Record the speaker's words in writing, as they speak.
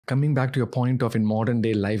coming back to your point of in modern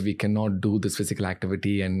day life, we cannot do this physical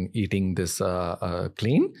activity and eating this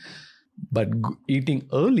clean, but eating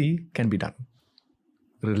early can be done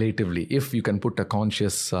relatively if you can put a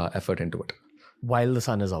conscious effort into it. While the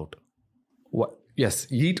sun is out. Yes,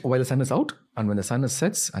 eat while the sun is out, and when the sun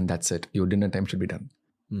sets, and that's it. Your dinner time should be done.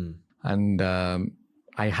 And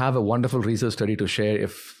I have a wonderful research study to share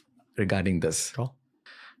regarding this. Sure.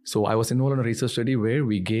 So I was involved in a research study where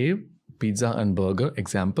we gave pizza and burger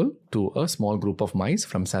example to a small group of mice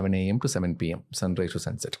from 7 a.m. to 7 p.m., sunrise to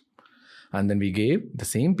sunset. And then we gave the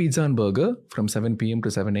same pizza and burger from 7 p.m.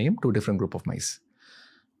 to 7 a.m. to a different group of mice.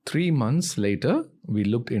 3 months later, we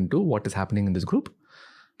looked into what is happening in this group.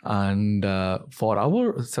 And for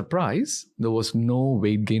our surprise, there was no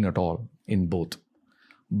weight gain at all in both.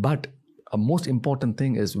 But a most important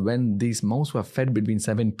thing is when these mouse were fed between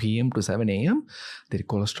 7 p.m. to 7 a.m., their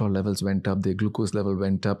cholesterol levels went up, their glucose level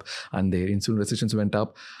went up, and their insulin resistance went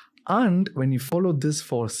up. And when you follow this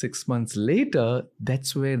for 6 months later,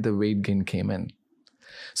 that's where the weight gain came in.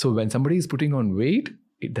 So when somebody is putting on weight,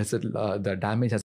 the damage has